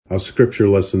Our scripture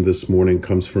lesson this morning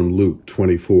comes from Luke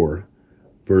 24,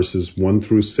 verses 1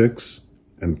 through 6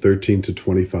 and 13 to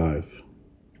 25.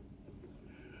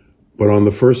 But on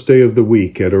the first day of the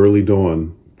week at early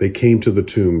dawn, they came to the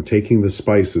tomb, taking the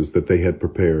spices that they had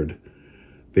prepared.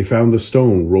 They found the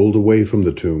stone rolled away from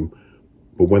the tomb,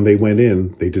 but when they went in,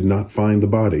 they did not find the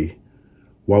body.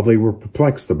 While they were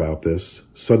perplexed about this,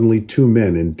 suddenly 2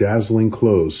 men in dazzling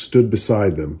clothes stood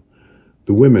beside them.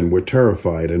 The women were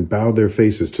terrified and bowed their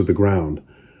faces to the ground.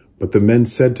 But the men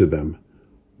said to them,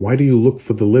 "Why do you look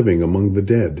for the living among the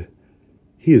dead?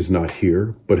 He is not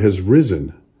here, but has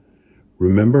risen.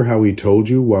 Remember how he told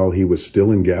you while he was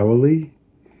still in Galilee?"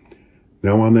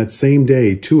 Now on that same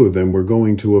day 2 of them were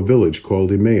going to a village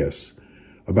called Emmaus,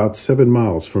 about 7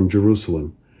 miles from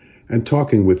Jerusalem, and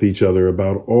talking with each other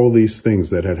about all these things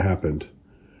that had happened.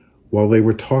 While they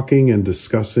were talking and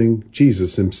discussing,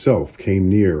 Jesus himself came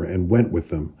near and went with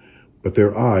them, but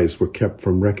their eyes were kept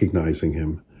from recognizing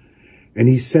him. And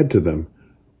he said to them,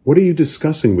 "What are you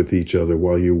discussing with each other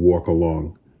while you walk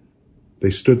along?"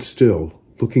 They stood still,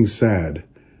 looking sad.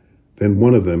 Then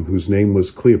one of them, whose name was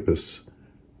Cleopas,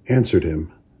 answered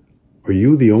him, "Are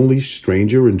you the only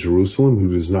stranger in Jerusalem who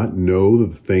does not know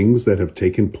the things that have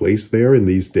taken place there in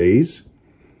these days?"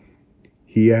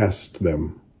 He asked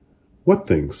them, "What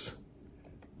things?"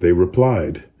 They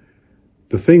replied,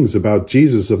 "The things about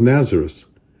Jesus of Nazareth,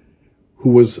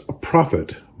 who was a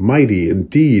prophet, mighty in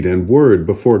deed and word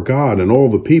before God and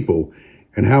all the people,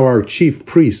 and how our chief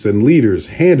priests and leaders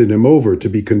handed him over to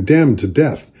be condemned to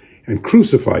death and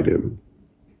crucified him.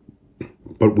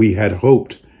 But we had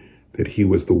hoped that he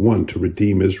was the one to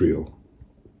redeem Israel.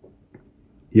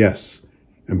 Yes,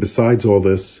 and besides all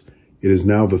this, it is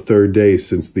now the 3rd day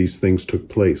since these things took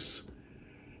place.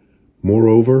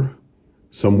 Moreover,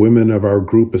 some women of our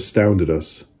group astounded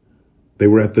us. They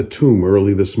were at the tomb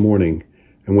early this morning,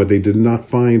 and when they did not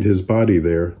find his body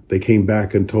there, they came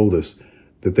back and told us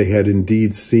that they had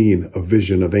indeed seen a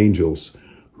vision of angels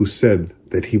who said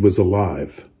that he was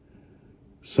alive.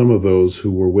 Some of those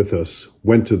who were with us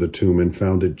went to the tomb and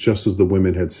found it just as the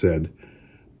women had said,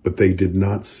 but they did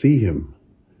not see him."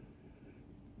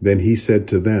 Then he said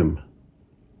to them,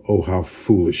 "Oh, how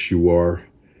foolish you are,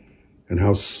 and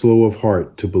how slow of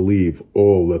heart to believe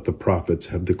all that the prophets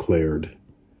have declared."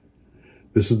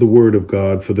 This is the word of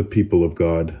God for the people of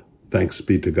God. Thanks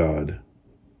be to God.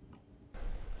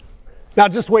 Now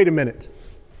just wait a minute.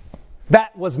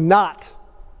 That's not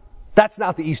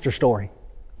the Easter story.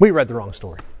 We read the wrong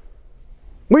story.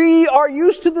 We are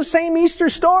used to the same Easter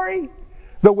story.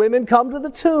 The women come to the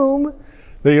tomb.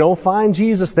 They don't find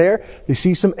Jesus there. They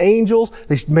see some angels.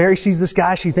 Mary sees this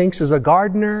guy she thinks is a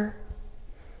gardener.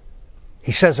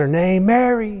 He says her name,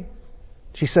 Mary.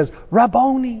 She says,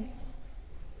 Rabboni.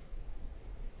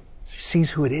 She sees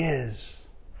who it is.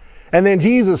 And then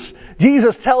Jesus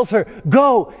tells her,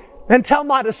 "Go and tell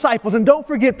my disciples," and don't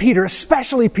forget Peter,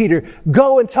 especially Peter,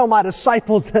 "Go and tell my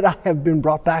disciples that I have been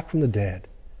brought back from the dead,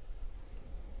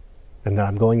 and that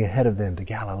I'm going ahead of them to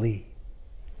Galilee."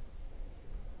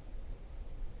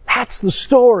 That's the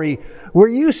story we're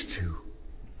used to.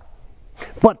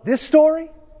 But this story,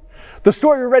 the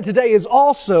story we read today, is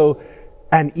also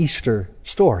an Easter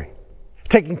story,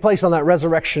 taking place on that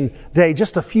resurrection day,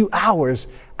 just a few hours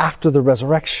after the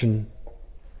resurrection.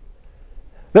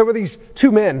 There were these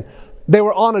 2 men. They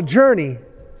were on a journey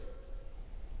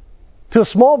to a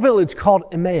small village called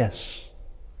Emmaus.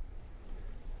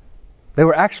 They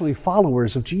were actually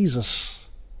followers of Jesus.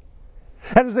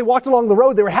 And as they walked along the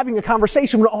road, they were having a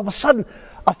conversation when all of a sudden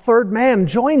a 3rd man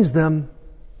joins them.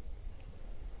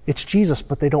 It's Jesus,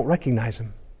 but they don't recognize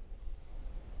him.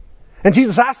 And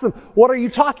Jesus asks them, "What are you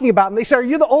talking about?" And they say, "Are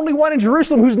you the only one in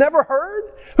Jerusalem who's never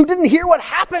heard? Who didn't hear what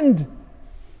happened?"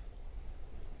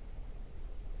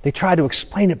 They try to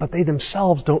explain it, but they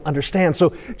themselves don't understand.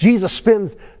 So Jesus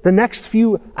spends the next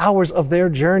few hours of their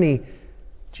journey,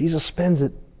 Jesus spends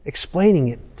it explaining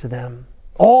it to them,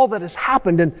 all that has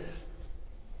happened, and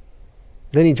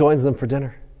then he joins them for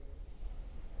dinner.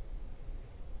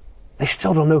 They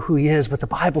still don't know who he is, but the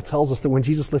Bible tells us that when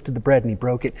Jesus lifted the bread and he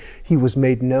broke it, he was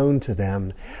made known to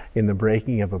them in the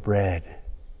breaking of a bread.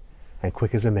 And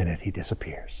quick as a minute, he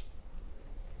disappears.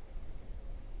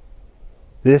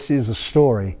 This is a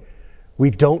story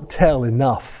we don't tell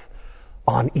enough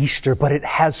on Easter, but it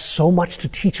has so much to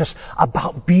teach us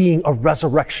about being a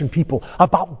resurrection people,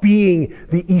 about being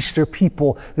the Easter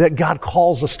people that God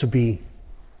calls us to be.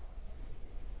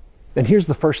 And here's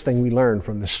the first thing we learn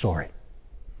from this story.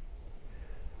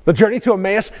 The journey to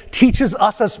Emmaus teaches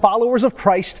us as followers of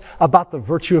Christ about the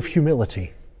virtue of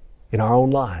humility in our own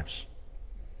lives.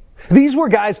 These were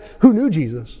guys who knew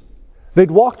Jesus. They'd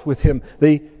walked with him.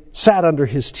 They sat under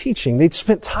his teaching. They'd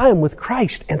spent time with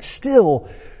Christ, and still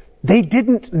they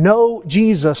didn't know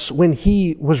Jesus when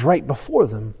he was right before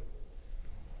them.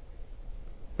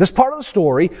 This part of the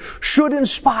story should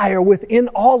inspire within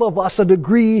all of us a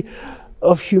degree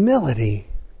of humility.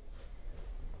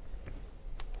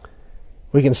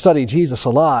 We can study Jesus a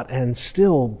lot and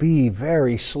still be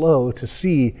very slow to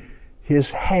see his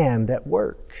hand at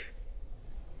work.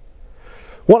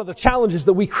 One of the challenges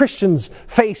that we Christians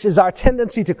face is our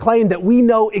tendency to claim that we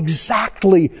know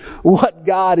exactly what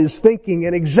God is thinking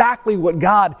and exactly what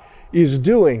God is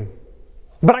doing.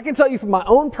 But I can tell you from my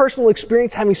own personal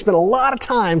experience, having spent a lot of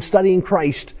time studying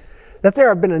Christ, that there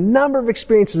have been a number of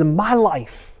experiences in my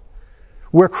life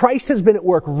where Christ has been at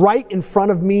work right in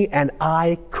front of me and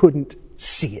I couldn't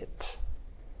see it.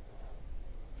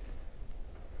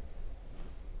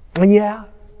 And yeah,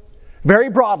 very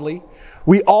broadly,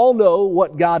 we all know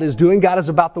what God is doing. God is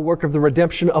about the work of the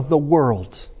redemption of the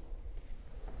world.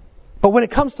 But when it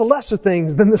comes to lesser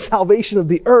things than the salvation of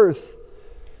the earth,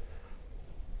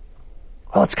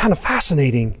 well, it's kind of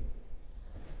fascinating.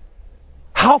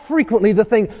 How frequently the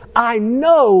thing I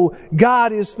know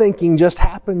God is thinking just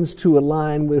happens to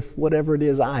align with whatever it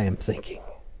is I am thinking.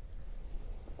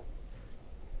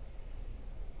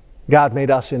 God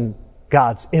made us in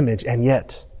God's image, and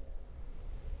yet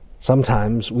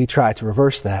sometimes we try to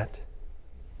reverse that,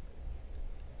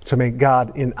 to make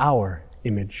God in our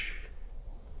image.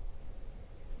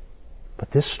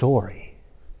 But this story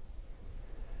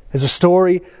is a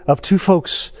story of two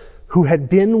folks who had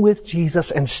been with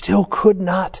Jesus and still could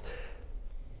not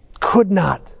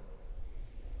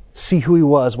see who he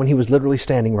was when he was literally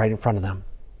standing right in front of them.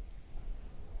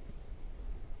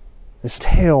 This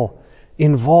tale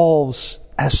involves,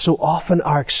 as so often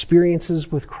our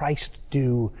experiences with Christ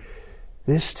do,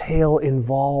 this tale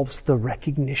involves the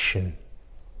recognition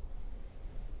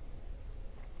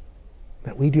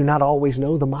that we do not always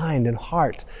know the mind and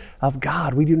heart of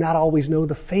God. We do not always know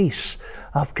the face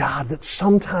of God. That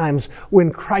sometimes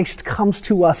when Christ comes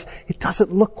to us, it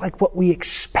doesn't look like what we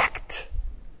expect.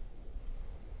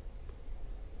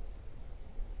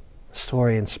 The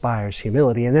story inspires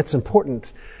humility, and it's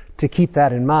important to keep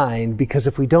that in mind, because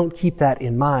if we don't keep that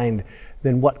in mind,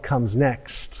 then what comes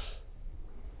next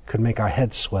could make our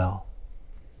heads swell.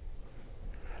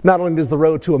 Not only does the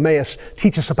road to Emmaus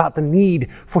teach us about the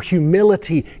need for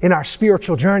humility in our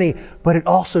spiritual journey, but it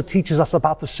also teaches us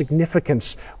about the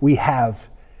significance we have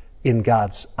in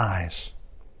God's eyes.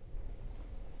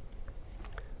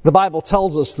 The Bible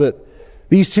tells us that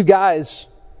these two guys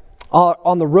are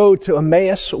on the road to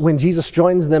Emmaus when Jesus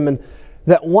joins them, and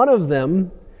that one of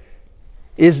them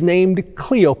is named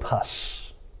Cleopas.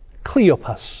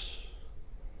 Cleopas.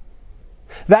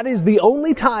 That is the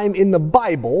only time in the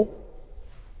Bible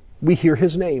we hear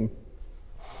his name.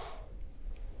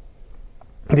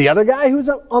 The other guy who's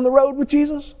on the road with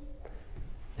Jesus,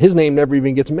 his name never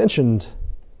even gets mentioned.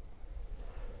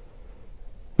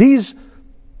 These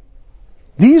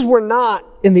were not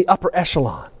in the upper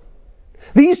echelon.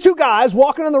 These two guys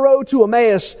walking on the road to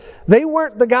Emmaus, they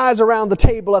weren't the guys around the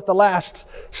table at the Last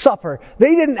Supper.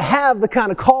 They didn't have the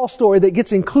kind of call story that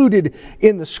gets included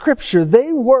in the Scripture.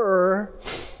 They were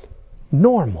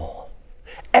normal,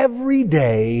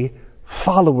 everyday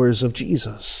followers of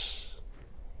Jesus.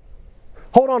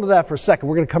 Hold on to that for a second.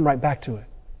 We're going to come right back to it.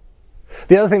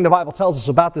 The other thing the Bible tells us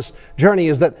about this journey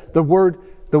is that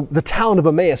the town of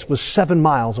Emmaus was 7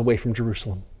 miles away from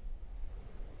Jerusalem.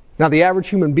 Now, the average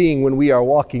human being, when we are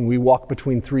walking, we walk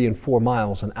between 3 and 4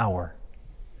 miles an hour.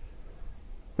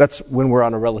 That's when we're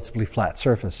on a relatively flat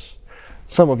surface.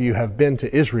 Some of you have been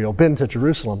to Israel, been to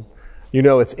Jerusalem. You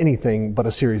know it's anything but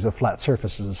a series of flat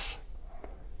surfaces.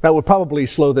 That would probably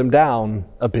slow them down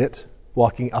a bit,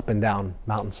 walking up and down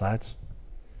mountainsides.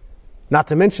 Not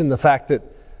to mention the fact that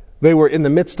they were in the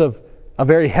midst of a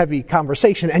very heavy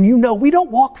conversation. And you know, we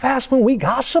don't walk fast when we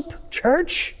gossip,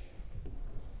 church.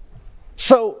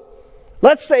 So,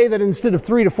 let's say that instead of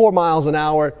 3 to 4 miles an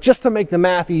hour, just to make the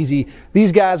math easy,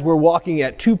 these guys were walking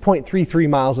at 2.33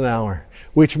 miles an hour,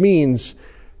 which means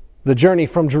the journey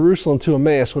from Jerusalem to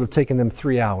Emmaus would have taken them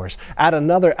 3 hours. Add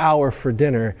another hour for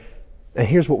dinner, and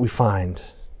here's what we find.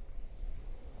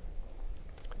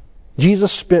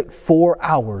 Jesus spent 4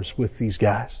 hours with these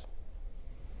guys.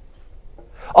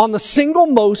 On the single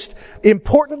most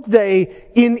important day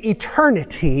in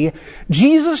eternity,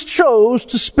 Jesus chose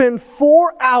to spend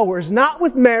 4 hours, not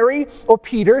with Mary or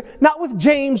Peter, not with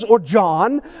James or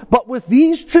John, but with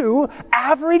these two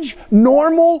average,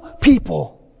 normal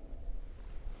people.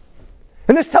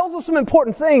 And this tells us some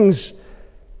important things.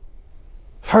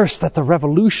 First, that the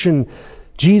revolution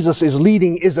Jesus is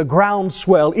leading is a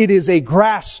groundswell. It is a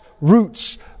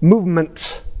grassroots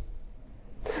movement.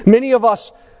 Many of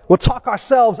us will talk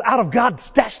ourselves out of God's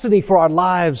destiny for our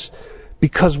lives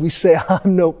because we say,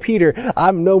 I'm no Peter,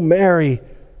 I'm no Mary.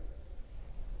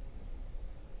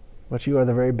 But you are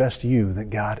the very best you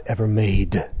that God ever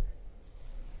made. And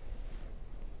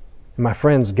my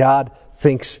friends, God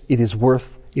thinks it is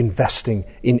worth investing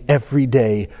in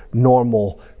everyday,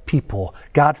 normal people.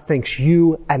 God thinks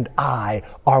you and I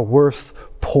are worth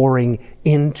pouring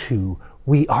into.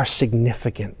 We are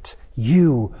significant.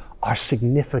 You are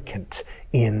significant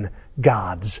in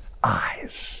God's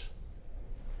eyes.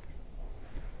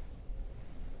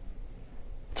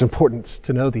 It's important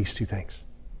to know these two things.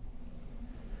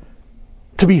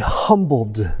 To be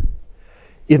humbled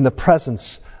in the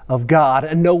presence of God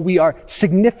and know we are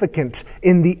significant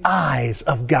in the eyes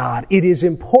of God. It is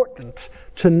important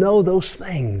to know those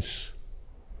things.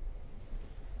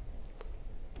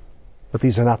 But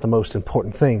these are not the most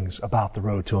important things about the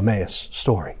road to Emmaus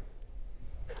story.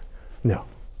 No.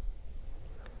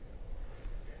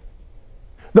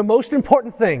 The most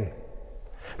important thing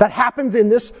that happens in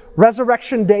this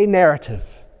Resurrection Day narrative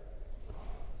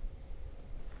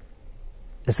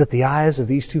is that the eyes of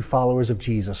these two followers of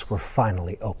Jesus were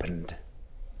finally opened.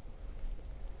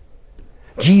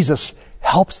 Jesus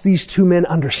helps these two men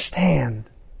understand.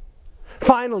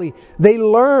 Finally, they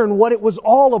learn what it was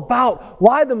all about,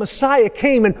 why the Messiah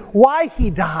came and why He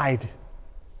died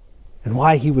and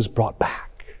why He was brought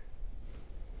back.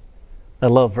 I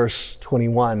love verse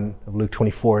 21 of Luke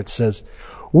 24. It says,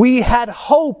 "We had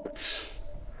hoped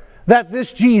that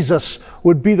this Jesus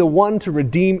would be the one to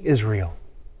redeem Israel."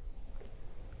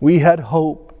 We had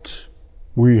hoped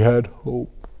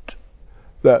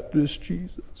that this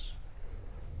Jesus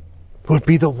would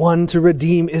be the one to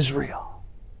redeem Israel.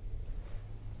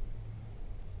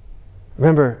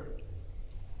 Remember,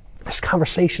 this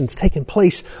conversation's taking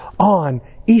place on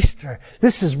Easter.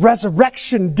 This is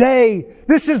Resurrection Day.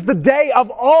 This is the day of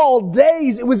all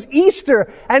days. It was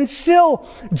Easter, and still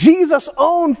Jesus'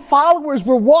 own followers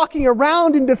were walking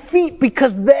around in defeat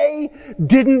because they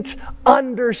didn't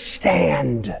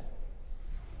understand.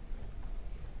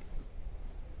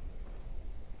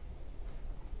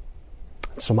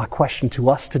 So my question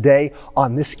to us today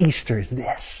on this Easter is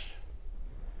this: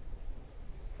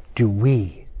 do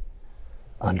we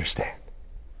understand?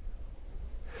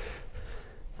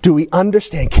 Do we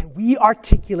understand? Can we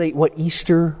articulate what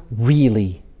Easter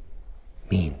really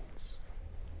means?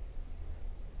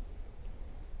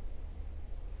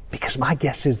 Because my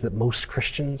guess is that most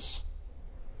Christians,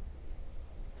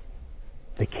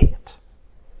 they can't.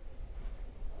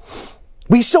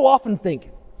 We so often think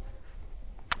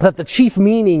that the chief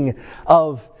meaning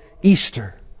of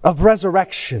Easter, of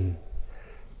resurrection,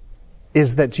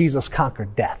 is that Jesus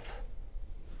conquered death.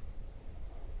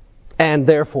 And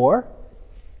therefore,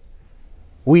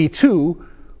 we too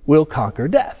will conquer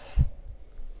death.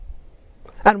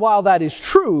 And while that is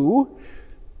true,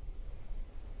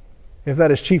 if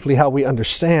that is chiefly how we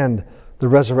understand the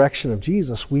resurrection of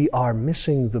Jesus, we are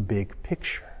missing the big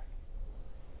picture.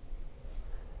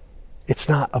 It's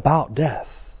not about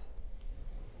death.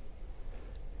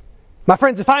 My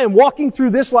friends, if I am walking through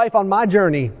this life on my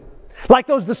journey, like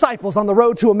those disciples on the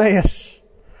road to Emmaus,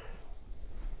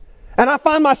 and I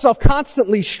find myself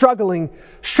constantly struggling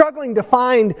to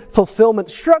find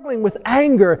fulfillment, struggling with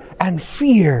anger and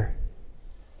fear,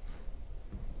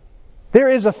 there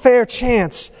is a fair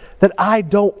chance that I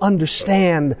don't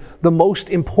understand the most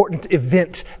important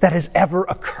event that has ever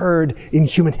occurred in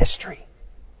human history.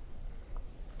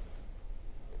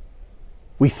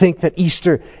 We think that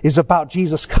Easter is about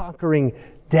Jesus conquering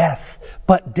death,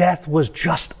 but death was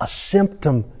just a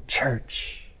symptom,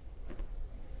 church.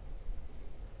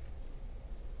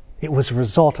 It was a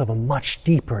result of a much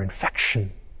deeper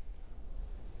infection,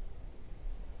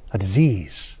 a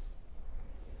disease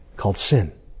called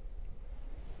sin.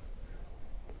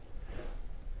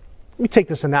 Let me take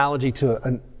this analogy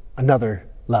to another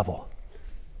level.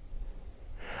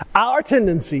 Our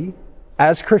tendency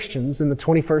as Christians in the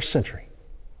 21st century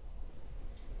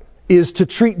is to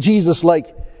treat Jesus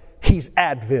like He's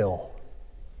Advil.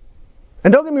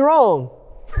 And don't get me wrong,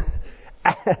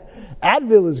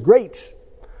 Advil is great.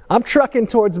 I'm trucking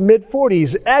towards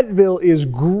mid-40s. Advil is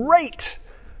great.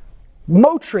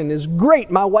 Motrin is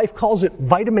great. My wife calls it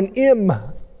vitamin M.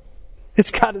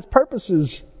 It's got its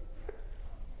purposes.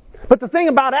 But the thing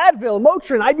about Advil,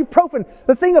 Motrin, ibuprofen,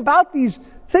 the thing about these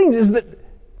things is that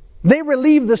they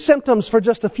relieve the symptoms for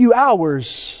just a few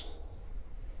hours.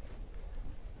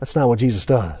 That's not what Jesus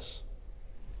does.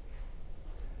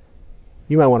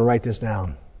 You might want to write this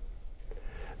down.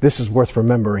 This is worth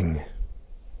remembering.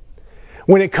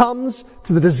 When it comes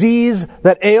to the disease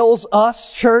that ails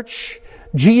us, church,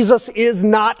 Jesus is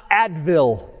not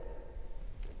Advil.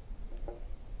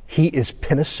 He is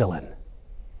penicillin.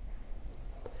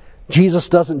 Jesus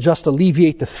doesn't just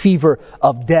alleviate the fever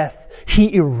of death.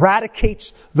 He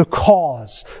eradicates the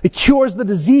cause. He cures the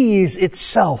disease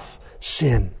itself,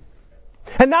 sin.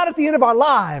 And not at the end of our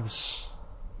lives.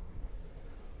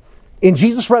 In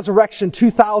Jesus' resurrection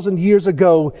 2,000 years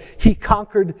ago, He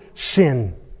conquered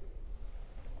sin.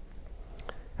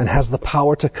 And has the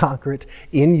power to conquer it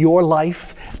in your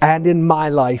life and in my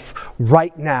life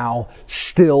right now,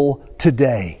 still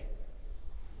today.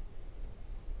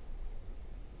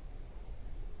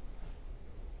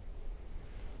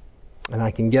 And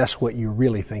I can guess what you're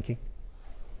really thinking.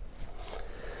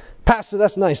 Pastor,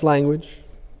 that's nice language.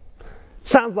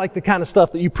 Sounds like the kind of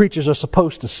stuff that you preachers are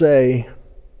supposed to say.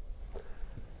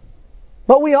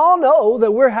 But we all know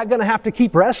that we're going to have to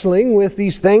keep wrestling with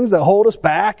these things that hold us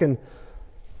back and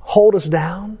hold us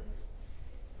down.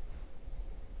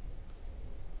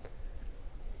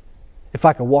 If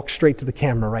I could walk straight to the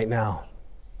camera right now,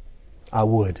 I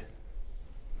would.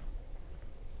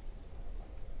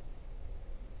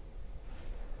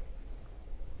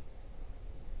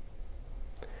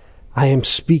 I am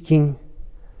speaking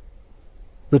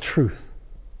the truth.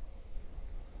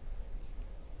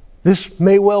 This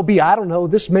may well be,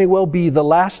 this may well be the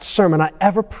last sermon I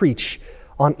ever preach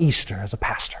on Easter as a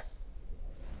pastor.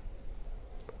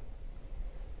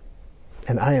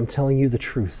 And I am telling you the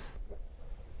truth.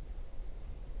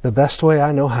 The best way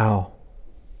I know how.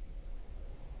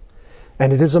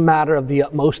 And it is a matter of the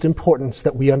utmost importance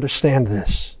that we understand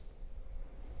this.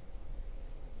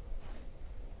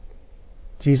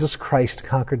 Jesus Christ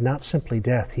conquered not simply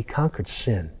death, He conquered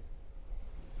sin.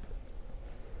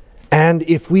 And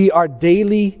if we are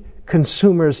daily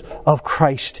consumers of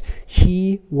Christ,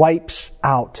 He wipes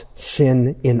out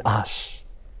sin in us.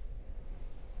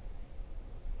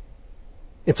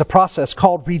 It's a process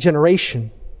called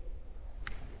regeneration.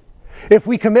 If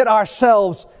we commit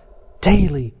ourselves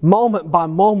daily, moment by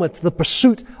moment, to the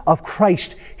pursuit of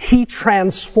Christ, He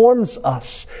transforms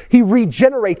us. He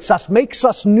regenerates us, makes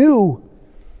us new.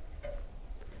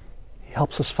 He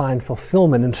helps us find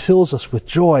fulfillment and fills us with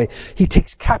joy. He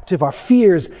takes captive our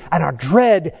fears and our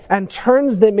dread and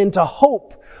turns them into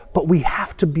hope. But we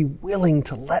have to be willing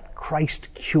to let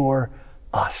Christ cure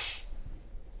us.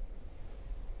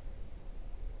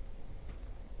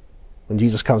 When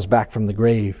Jesus comes back from the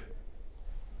grave,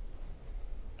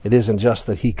 it isn't just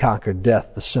that He conquered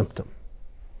death, the symptom.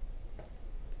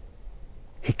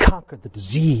 He conquered the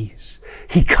disease.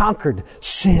 He conquered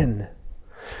sin.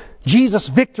 Jesus'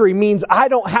 victory means I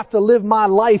don't have to live my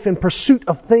life in pursuit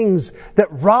of things that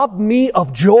rob me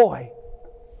of joy.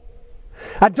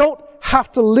 I don't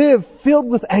have to live filled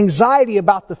with anxiety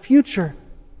about the future.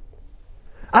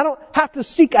 I don't have to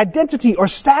seek identity or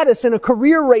status in a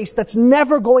career race that's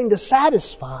never going to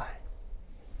satisfy.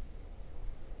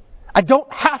 I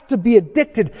don't have to be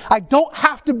addicted. I don't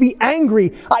have to be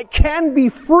angry. I can be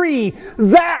free.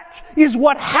 That is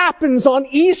what happens on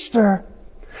Easter.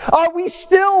 Are we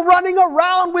still running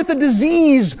around with a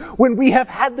disease when we have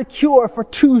had the cure for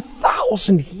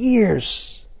 2,000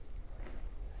 years?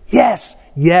 Yes,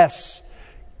 yes,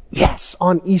 yes.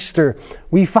 On Easter,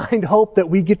 we find hope that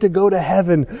we get to go to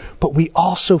heaven, but we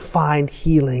also find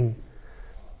healing,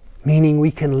 meaning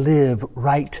we can live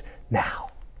right now.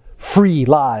 Free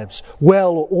lives,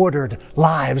 well-ordered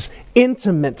lives,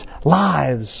 intimate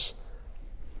lives,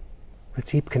 with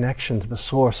deep connection to the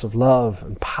source of love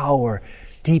and power,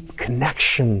 deep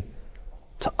connection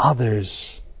to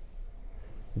others.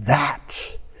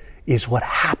 That is what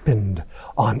happened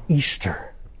on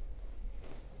Easter.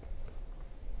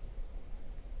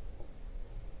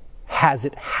 Has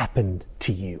it happened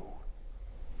to you?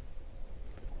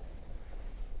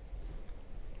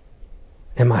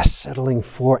 Am I settling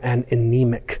for an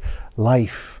anemic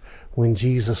life when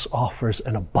Jesus offers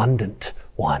an abundant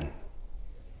one?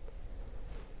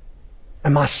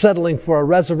 Am I settling for a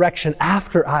resurrection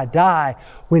after I die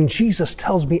when Jesus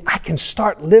tells me I can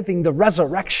start living the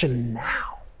resurrection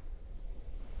now?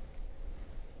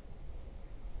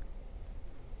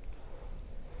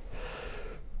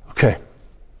 Okay.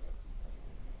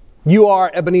 You are,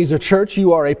 Ebenezer Church,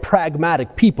 you are a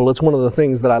pragmatic people. It's one of the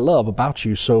things that I love about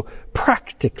you. So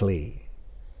practically,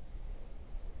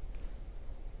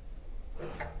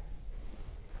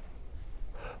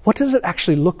 what does it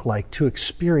actually look like to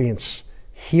experience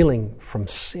healing from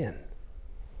sin?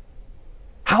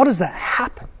 How does that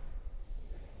happen?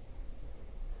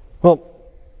 Well,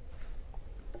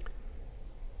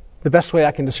 the best way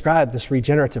I can describe this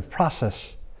regenerative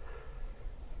process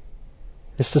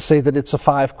is to say that it's a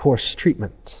 5-course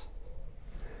treatment.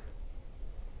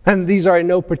 And these are in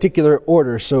no particular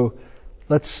order, so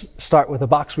let's start with a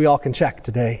box we all can check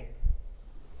today.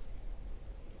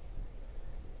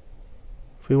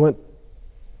 If we want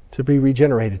to be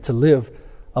regenerated, to live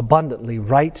abundantly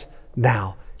right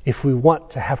now, if we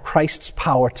want to have Christ's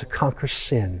power to conquer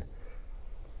sin,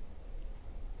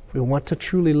 if we want to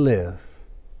truly live,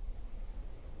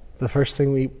 the first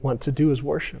thing we want to do is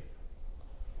worship.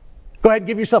 Go ahead and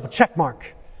give yourself a check mark.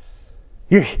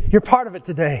 You're part of it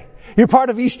today. You're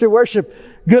part of Easter worship.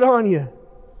 Good on you.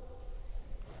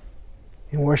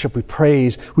 In worship we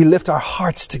praise. We lift our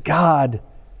hearts to God.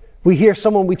 We hear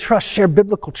someone we trust share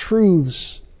biblical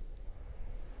truths.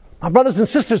 My brothers and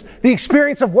sisters, the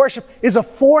experience of worship is a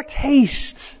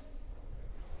foretaste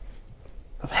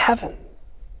of heaven.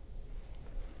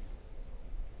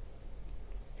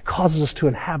 It causes us to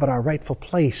inhabit our rightful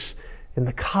place in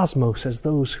the cosmos as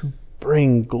those who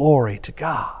bring glory to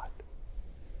God.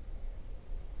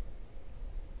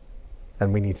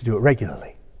 And we need to do it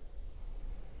regularly.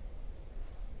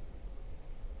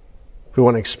 If we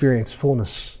want to experience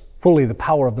fully the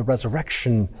power of the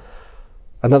resurrection,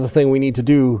 another thing we need to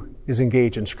do is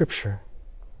engage in Scripture.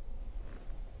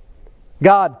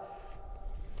 God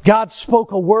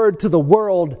spoke a word to the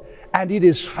world, and it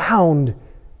is found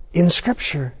in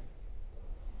Scripture.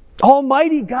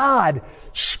 Almighty God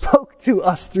spoke to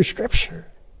us through Scripture.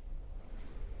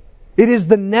 It is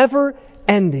the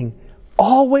never-ending,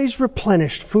 always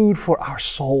replenished food for our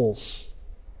souls.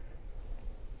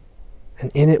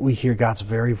 And in it we hear God's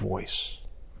very voice.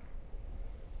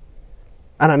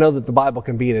 And I know that the Bible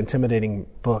can be an intimidating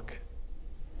book.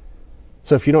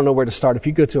 So if you don't know where to start, if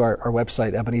you go to our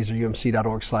website,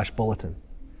 ebenezerumc.org/bulletin,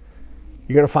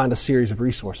 you're going to find a series of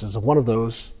resources. And one of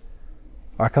those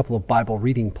are a couple of Bible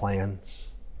reading plans.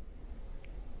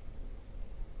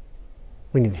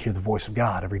 We need to hear the voice of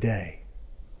God every day.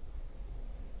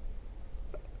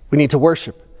 We need to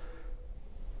worship.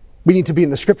 We need to be in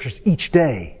the Scriptures each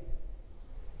day.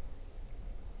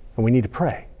 And we need to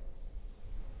pray.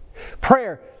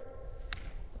 Prayer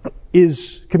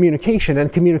is communication,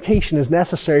 and communication is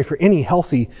necessary for any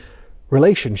healthy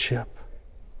relationship.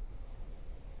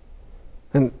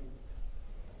 And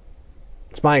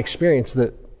it's my experience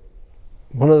that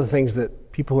one of the things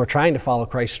that people who are trying to follow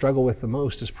Christ struggle with the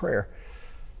most is prayer.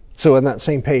 So on that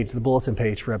same page, the bulletin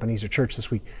page for Ebenezer Church this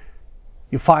week,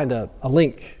 you'll find a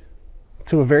link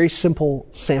to a very simple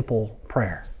sample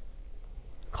prayer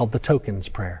called the Tokens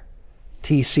Prayer.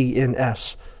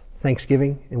 TCNS.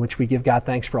 Thanksgiving, in which we give God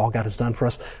thanks for all God has done for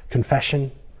us.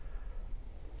 Confession.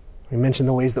 We mention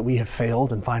the ways that we have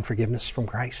failed and find forgiveness from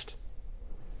Christ.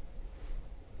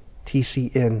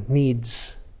 TCN,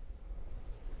 needs.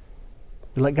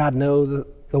 We let God know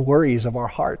the worries of our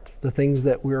heart, the things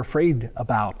that we're afraid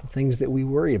about, the things that we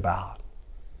worry about.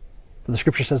 But the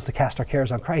Scripture says to cast our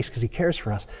cares on Christ because He cares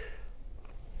for us.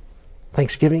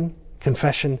 Thanksgiving,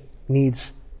 confession,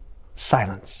 needs,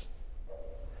 silence.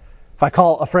 If I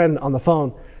call a friend on the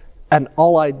phone and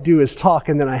all I do is talk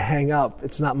and then I hang up,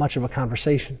 it's not much of a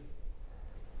conversation.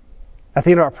 At the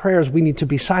end of our prayers, we need to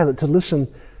be silent to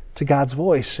listen to God's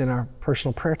voice in our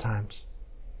personal prayer times.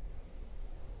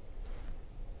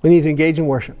 We need to engage in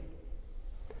worship.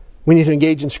 We need to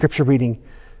engage in Scripture reading.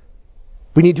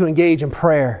 We need to engage in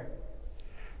prayer.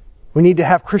 We need to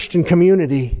have Christian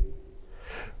community.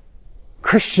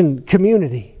 Christian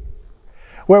community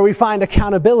where we find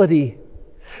accountability,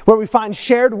 where we find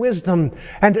shared wisdom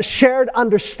and a shared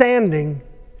understanding.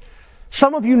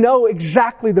 Some of you know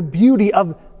exactly the beauty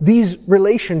of these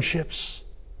relationships,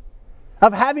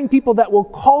 of having people that will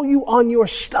call you on your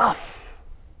stuff,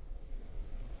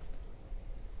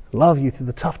 love you through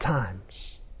the tough times.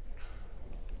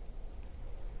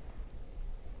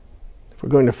 If we're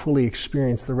going to fully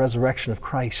experience the resurrection of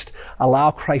Christ,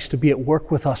 allow Christ to be at work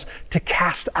with us to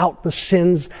cast out the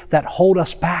sins that hold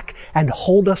us back and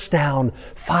hold us down.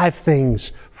 5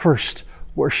 things. First,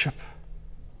 worship.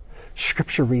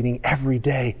 Scripture reading every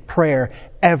day. Prayer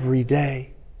every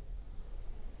day.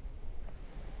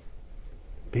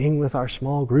 Being with our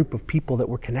small group of people that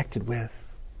we're connected with.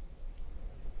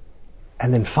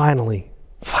 And then finally,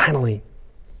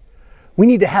 we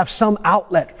need to have some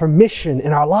outlet for mission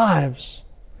in our lives.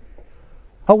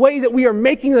 A way that we are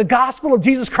making the gospel of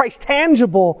Jesus Christ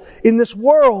tangible in this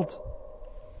world.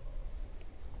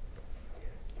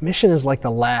 Mission is like the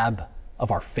lab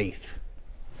of our faith.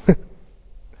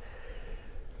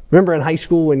 Remember in high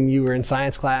school when you were in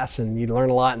science class and you'd learn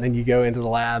a lot and then you go into the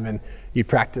lab and you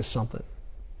practice something?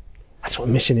 That's what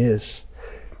mission is.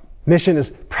 Mission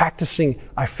is practicing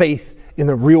our faith in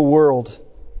the real world.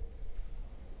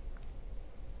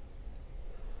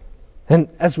 And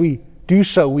as we do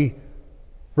so, we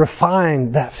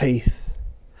refine that faith.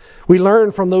 We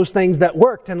learn from those things that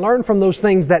worked and learn from those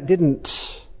things that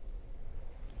didn't.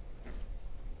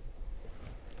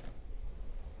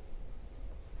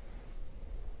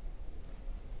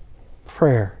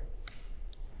 Prayer,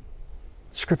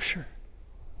 Scripture,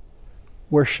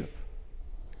 worship,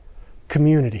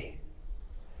 community,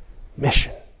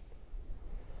 mission.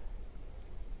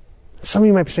 Some of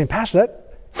you might be saying, Pastor, that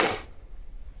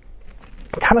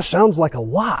kind of sounds like a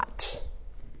lot.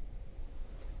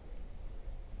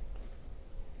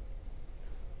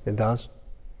 It does.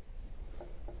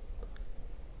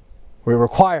 It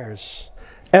requires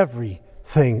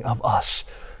everything of us.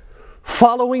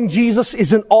 Following Jesus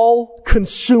is an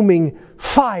all-consuming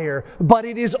fire, but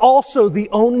it is also the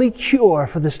only cure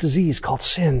for this disease called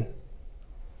sin.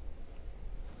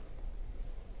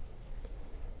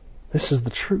 This is the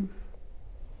truth.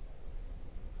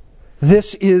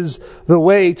 This is the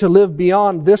way to live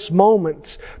beyond this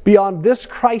moment, beyond this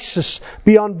crisis,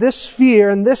 beyond this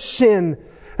fear and this sin.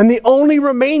 And the only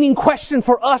remaining question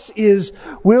for us is,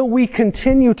 will we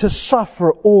continue to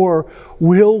suffer or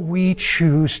will we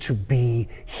choose to be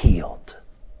healed?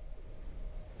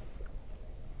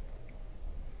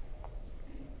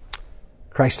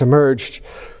 Christ emerged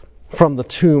from the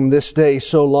tomb this day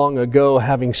so long ago,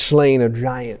 having slain a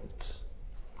giant.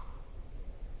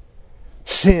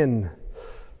 Sin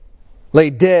lay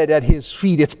dead at His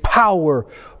feet, its power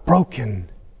broken.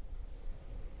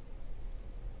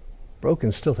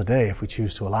 Broken still today if we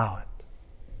choose to allow it.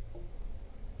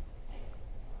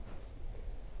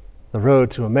 The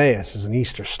road to Emmaus is an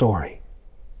Easter story.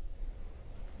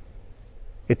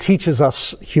 It teaches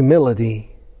us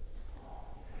humility.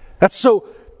 That's so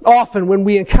often when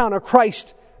we encounter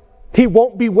Christ, He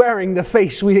won't be wearing the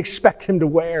face we expect Him to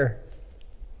wear.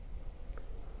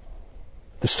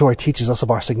 The story teaches us of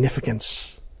our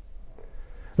significance.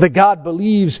 That God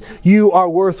believes you are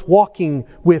worth walking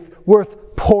with,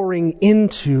 worth pouring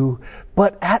into,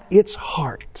 but at its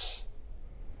heart,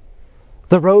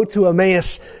 the road to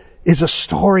Emmaus is a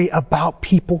story about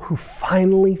people who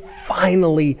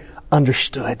finally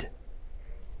understood.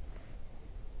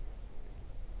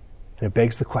 And it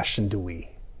begs the question, do we?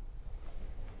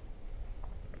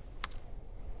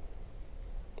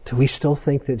 Do we still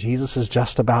think that Jesus is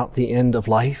just about the end of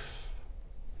life?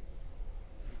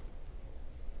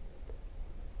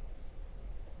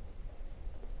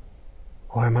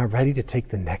 Or am I ready to take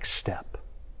the next step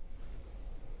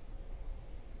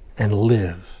and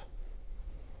live,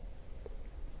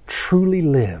 truly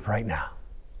live right now?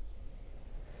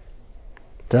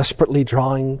 Desperately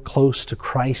drawing close to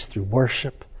Christ through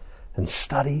worship and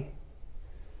study,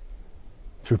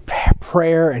 through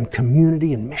prayer and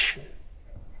community and mission.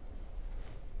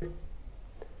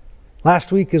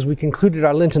 Last week, as we concluded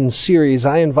our Lenten series,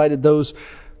 I invited those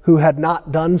who had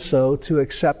not done so to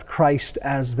accept Christ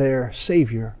as their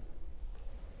Savior.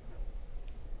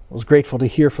 I was grateful to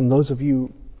hear from those of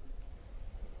you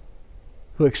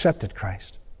who accepted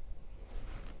Christ.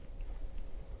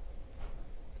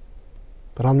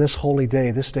 But on this holy day,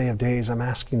 this day of days, I'm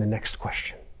asking the next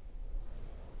question.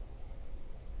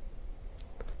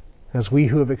 As we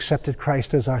who have accepted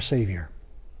Christ as our Savior,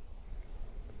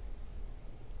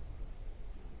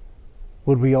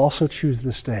 would we also choose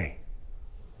this day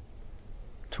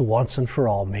to once and for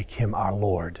all make Him our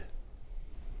Lord,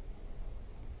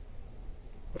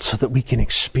 so that we can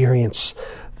experience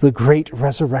the great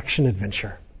resurrection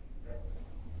adventure?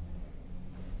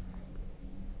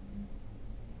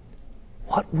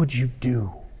 What would you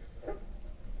do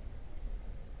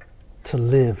to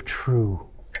live true,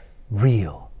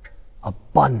 real,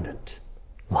 abundant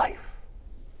life?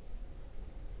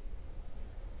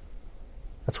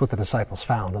 That's what the disciples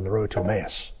found on the road to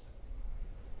Emmaus.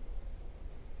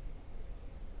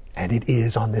 And it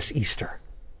is on this Easter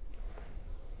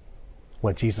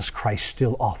what Jesus Christ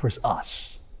still offers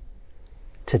us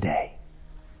today.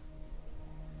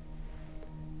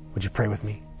 Would you pray with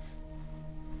me?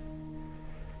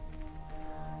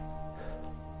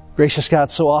 Gracious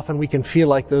God, so often we can feel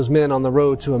like those men on the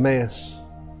road to Emmaus.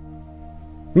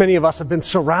 Many of us have been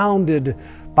surrounded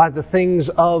by the things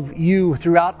of you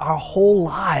throughout our whole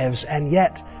lives, and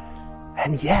yet,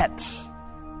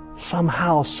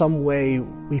 somehow, some way,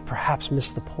 we perhaps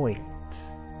miss the point.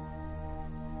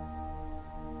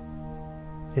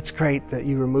 It's great that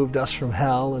you removed us from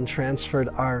hell and transferred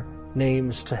our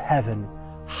names to heaven.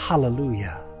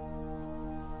 Hallelujah.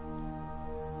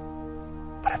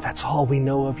 But if that's all we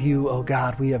know of you, oh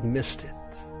God, we have missed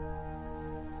it.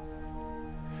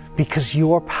 Because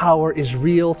your power is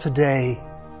real today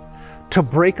to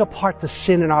break apart the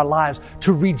sin in our lives,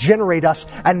 to regenerate us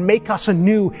and make us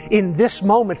anew in this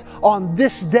moment, on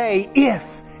this day,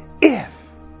 if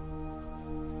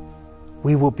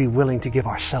we will be willing to give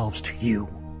ourselves to you.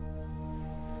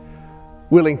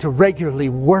 Willing to regularly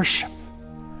worship,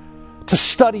 to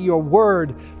study your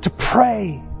word, to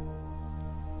pray,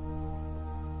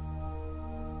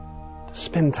 to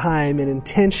spend time in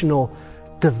intentional,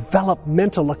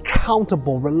 developmental,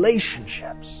 accountable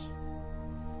relationships.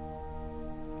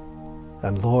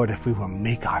 And Lord, if we will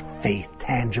make our faith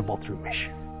tangible through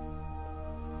mission.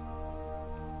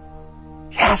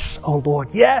 Yes, oh Lord,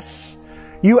 yes.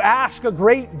 You ask a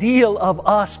great deal of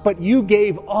us, but you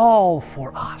gave all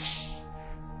for us.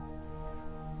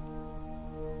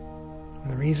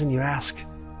 And the reason you ask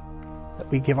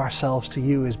that we give ourselves to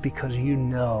you is because you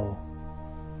know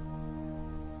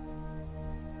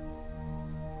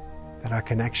that our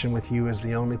connection with you is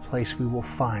the only place we will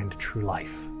find true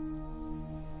life.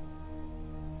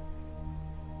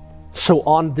 So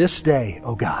on this day,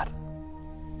 oh God,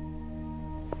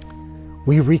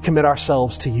 we recommit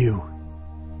ourselves to you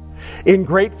in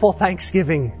grateful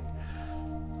thanksgiving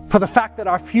for the fact that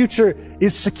our future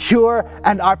is secure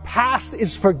and our past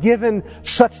is forgiven,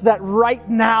 such that right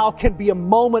now can be a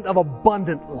moment of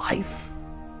abundant life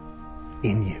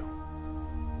in you.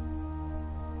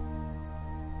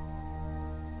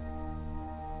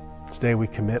 Today we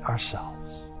commit ourselves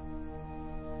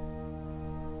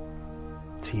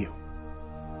to you.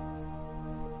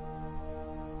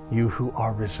 You who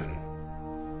are risen.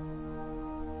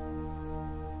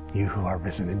 You who are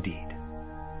risen indeed.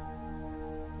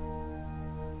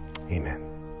 Amen.